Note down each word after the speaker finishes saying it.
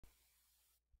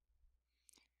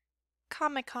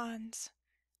Comic-Cons,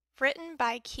 written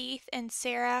by Keith and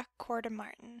Sarah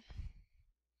Kortemartin.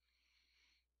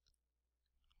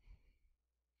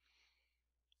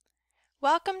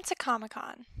 Welcome to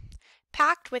Comic-Con.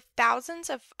 Packed with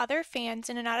thousands of other fans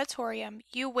in an auditorium,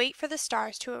 you wait for the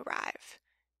stars to arrive.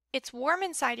 It's warm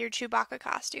inside your Chewbacca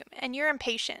costume, and you're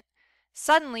impatient.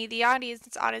 Suddenly, the audience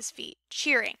is on his feet,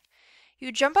 cheering.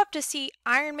 You jump up to see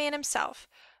Iron Man himself,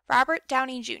 Robert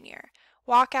Downey Jr.,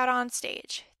 walk out on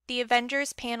stage. The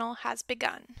Avengers panel has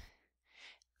begun.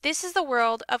 This is the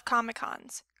world of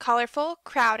Comic-Cons, colorful,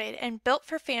 crowded, and built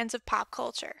for fans of pop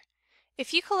culture.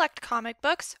 If you collect comic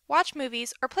books, watch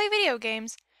movies, or play video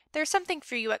games, there's something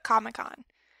for you at Comic-Con.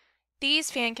 These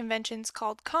fan conventions,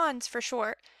 called cons for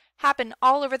short, happen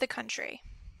all over the country.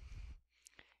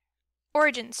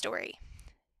 Origin story.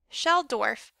 Shel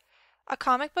Dorf, a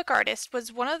comic book artist,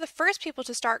 was one of the first people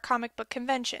to start comic book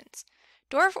conventions.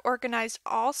 Dorf organized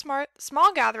all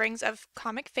small gatherings of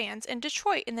comic fans in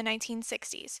Detroit in the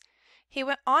 1960s. He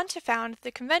went on to found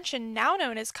the convention now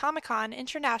known as Comic-Con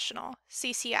International,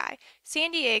 CCI,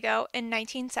 San Diego in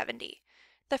 1970.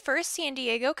 The first San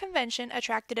Diego convention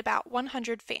attracted about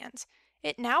 100 fans.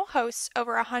 It now hosts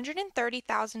over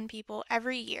 130,000 people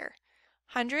every year.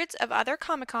 Hundreds of other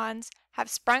Comic-Cons have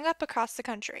sprung up across the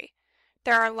country.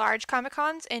 There are large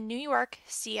Comic-Cons in New York,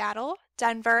 Seattle,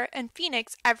 Denver, and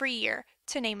Phoenix every year,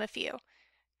 to name a few.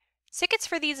 Tickets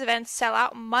for these events sell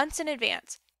out months in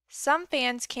advance. Some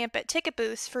fans camp at ticket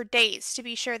booths for days to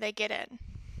be sure they get in.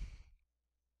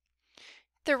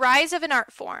 The rise of an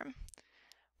art form.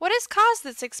 What has caused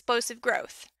this explosive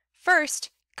growth?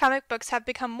 First, comic books have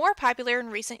become more popular in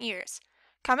recent years.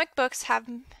 Comic books have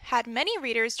had many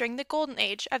readers during the golden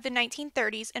age of the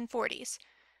 1930s and 40s.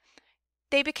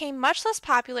 They became much less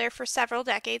popular for several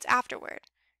decades afterward.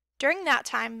 During that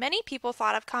time, many people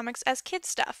thought of comics as kids'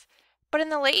 stuff, but in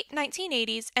the late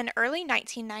 1980s and early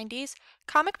 1990s,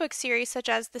 comic book series such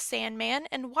as The Sandman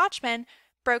and Watchmen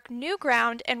broke new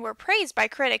ground and were praised by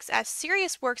critics as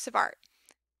serious works of art.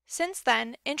 Since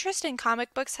then, interest in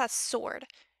comic books has soared,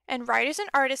 and writers and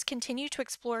artists continue to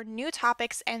explore new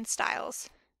topics and styles.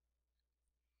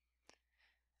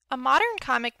 A modern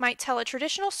comic might tell a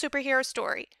traditional superhero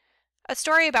story, a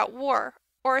story about war,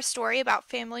 or a story about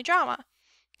family drama.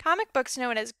 Comic books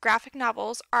known as graphic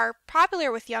novels are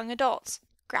popular with young adults.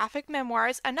 Graphic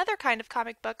memoirs, another kind of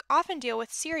comic book, often deal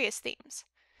with serious themes.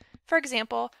 For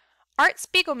example, Art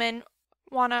Spiegelman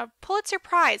won a Pulitzer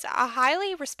Prize, a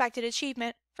highly respected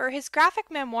achievement, for his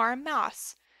graphic memoir,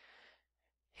 Mouse.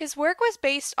 His work was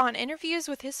based on interviews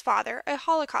with his father, a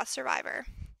Holocaust survivor.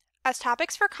 As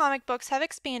topics for comic books have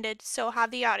expanded, so have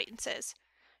the audiences.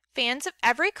 Fans of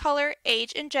every color,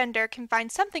 age, and gender can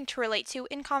find something to relate to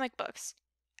in comic books.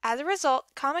 As a result,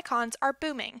 Comic-Cons are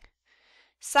booming.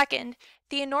 Second,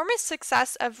 the enormous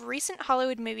success of recent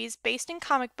Hollywood movies based in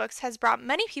comic books has brought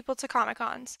many people to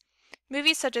Comic-Cons.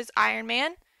 Movies such as Iron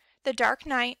Man, The Dark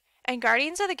Knight, and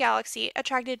Guardians of the Galaxy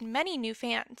attracted many new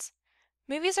fans.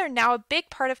 Movies are now a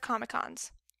big part of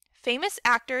Comic-Cons. Famous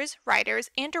actors, writers,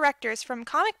 and directors from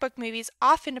comic book movies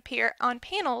often appear on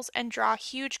panels and draw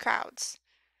huge crowds.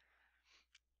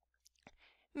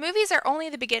 Movies are only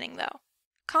the beginning, though.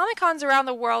 Comic-Cons around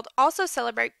the world also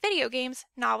celebrate video games,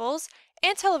 novels,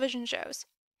 and television shows.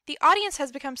 The audience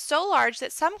has become so large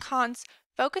that some cons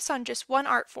focus on just one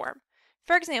art form.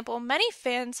 For example, many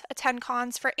fans attend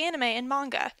cons for anime and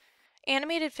manga,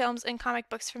 animated films and comic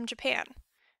books from Japan.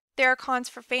 There are cons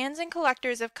for fans and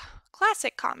collectors of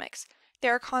classic comics.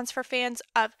 There are cons for fans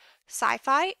of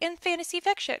sci-fi and fantasy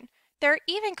fiction. There are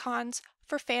even cons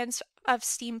for fans of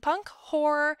steampunk,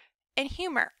 horror, and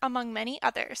humor, among many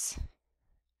others.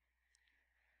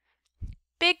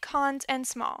 Big cons and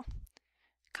small.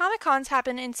 Comic-Cons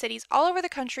happen in cities all over the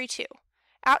country too.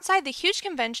 Outside the huge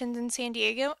conventions in San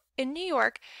Diego and New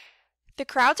York, the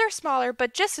crowds are smaller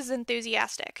but just as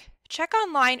enthusiastic. Check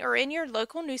online or in your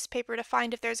local newspaper to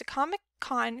find if there's a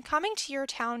Comic-Con coming to your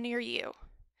town near you.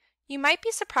 You might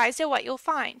be surprised at what you'll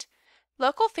find.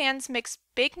 Local fans mix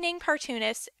big-name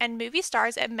cartoonists and movie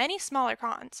stars at many smaller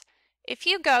cons. If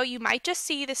you go, you might just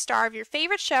see the star of your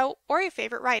favorite show or your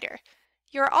favorite writer.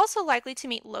 You are also likely to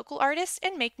meet local artists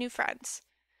and make new friends.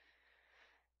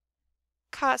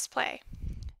 Cosplay.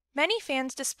 Many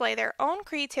fans display their own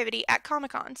creativity at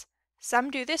Comic-Cons.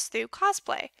 Some do this through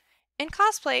cosplay. In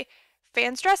cosplay,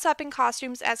 fans dress up in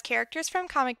costumes as characters from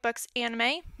comic books,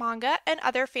 anime, manga, and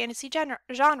other fantasy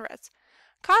genres.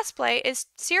 Cosplay is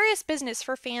serious business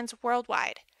for fans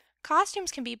worldwide.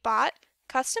 Costumes can be bought,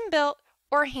 custom built,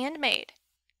 or handmade.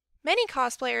 Many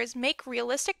cosplayers make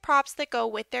realistic props that go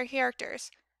with their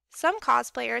characters. Some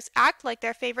cosplayers act like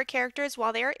their favorite characters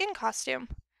while they are in costume.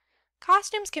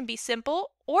 Costumes can be simple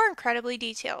or incredibly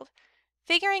detailed.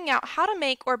 Figuring out how to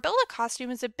make or build a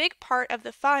costume is a big part of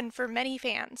the fun for many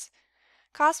fans.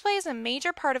 Cosplay is a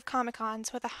major part of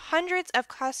Comic-Cons with hundreds of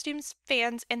costumes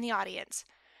fans in the audience.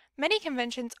 Many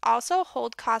conventions also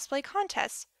hold cosplay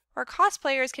contests, where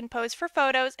cosplayers can pose for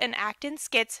photos and act in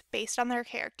skits based on their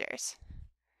characters.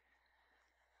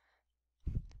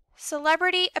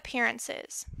 Celebrity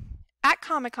appearances. At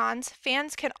Comic-Cons,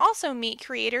 fans can also meet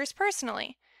creators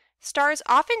personally. Stars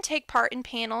often take part in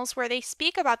panels where they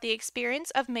speak about the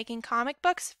experience of making comic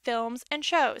books, films, and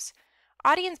shows.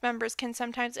 Audience members can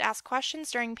sometimes ask questions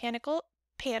during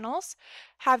panels,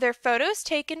 have their photos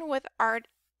taken with art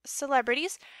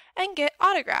celebrities, and get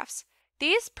autographs.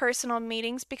 These personal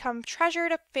meetings become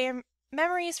treasured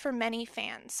memories for many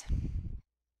fans.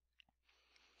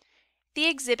 The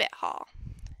Exhibit Hall.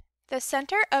 The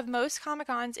center of most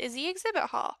Comic-Cons is the Exhibit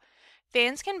Hall.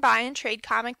 Fans can buy and trade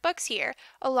comic books here,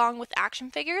 along with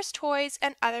action figures, toys,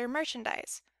 and other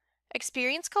merchandise.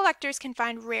 Experienced collectors can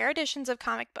find rare editions of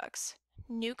comic books.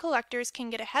 New collectors can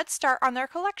get a head start on their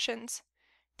collections.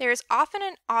 There is often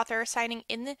an author signing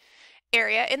in the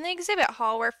area in the exhibit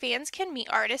hall where fans can meet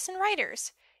artists and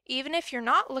writers. Even if you're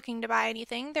not looking to buy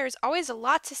anything, there's always a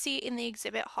lot to see in the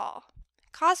exhibit hall.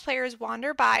 Cosplayers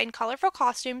wander by in colorful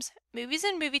costumes, movies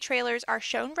and movie trailers are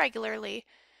shown regularly,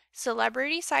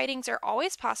 celebrity sightings are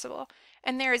always possible,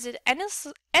 and there is an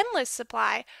endless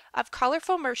supply of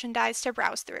colorful merchandise to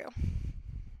browse through.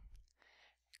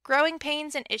 Growing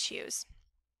pains and issues.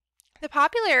 The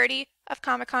popularity of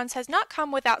Comic-Cons has not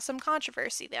come without some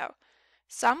controversy, though.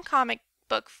 Some comic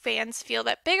book fans feel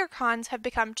that bigger cons have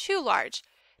become too large.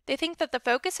 They think that the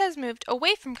focus has moved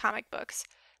away from comic books.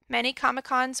 Many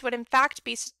Comic-Cons would in fact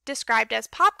be described as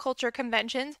pop culture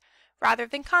conventions rather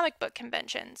than comic book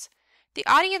conventions. The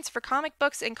audience for comic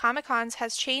books and Comic-Cons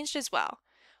has changed as well.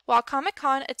 While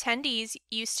Comic-Con attendees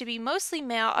used to be mostly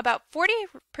male, about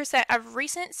 40% of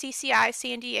recent CCI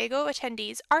San Diego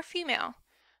attendees are female.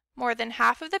 More than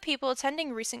half of the people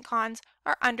attending recent cons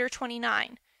are under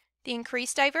 29. The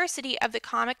increased diversity of the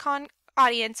Comic-Con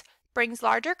audience brings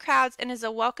larger crowds and is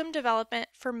a welcome development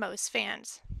for most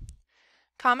fans.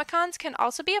 Comic-Cons can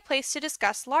also be a place to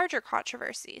discuss larger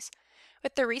controversies.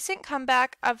 With the recent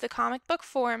comeback of the comic book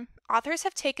forum, authors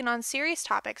have taken on serious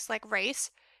topics like race,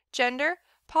 gender,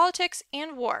 politics,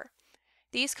 and war.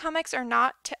 These comics are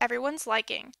not to everyone's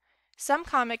liking. Some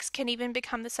comics can even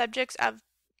become the subjects of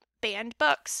banned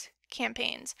books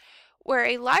campaigns, where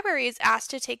a library is asked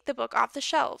to take the book off the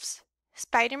shelves.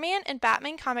 Spider-Man and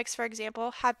Batman comics, for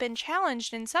example, have been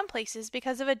challenged in some places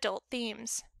because of adult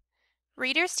themes.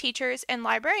 Readers, teachers, and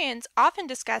librarians often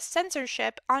discuss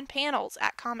censorship on panels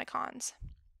at Comic-Cons.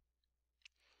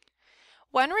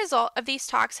 One result of these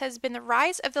talks has been the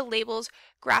rise of the labels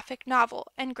graphic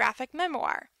novel and graphic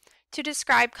memoir to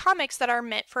describe comics that are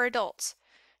meant for adults.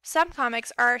 Some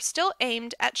comics are still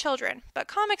aimed at children, but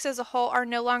comics as a whole are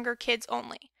no longer kids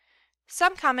only.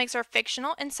 Some comics are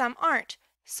fictional and some aren't.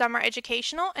 Some are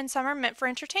educational and some are meant for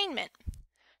entertainment.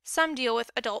 Some deal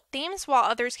with adult themes while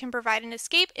others can provide an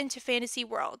escape into fantasy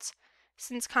worlds.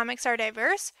 Since comics are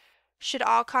diverse, should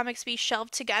all comics be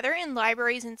shelved together in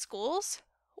libraries and schools?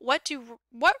 What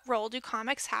role do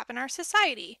comics have in our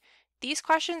society? These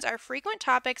questions are frequent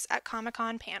topics at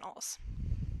Comic-Con panels.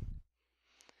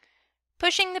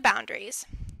 Pushing the boundaries.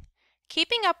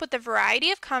 Keeping up with the variety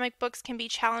of comic books can be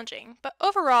challenging, but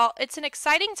overall, it's an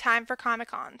exciting time for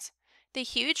Comic-Cons. The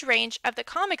huge range of the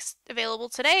comics available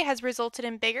today has resulted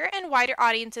in bigger and wider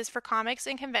audiences for comics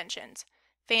and conventions.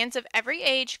 Fans of every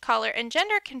age, color, and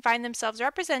gender can find themselves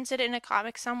represented in a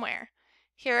comic somewhere.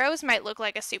 Heroes might look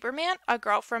like a Superman, a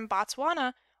girl from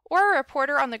Botswana, or a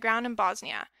reporter on the ground in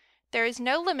Bosnia. There is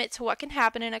no limit to what can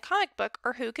happen in a comic book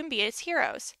or who can be its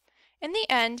heroes. In the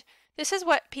end, this is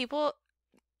what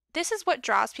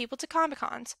draws people to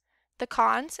Comic-Cons. The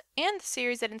cons, and the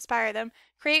series that inspire them,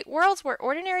 create worlds where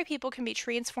ordinary people can be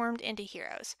transformed into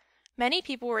heroes. Many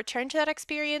people return to that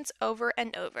experience over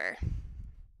and over.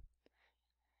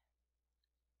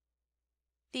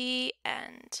 The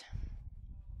end.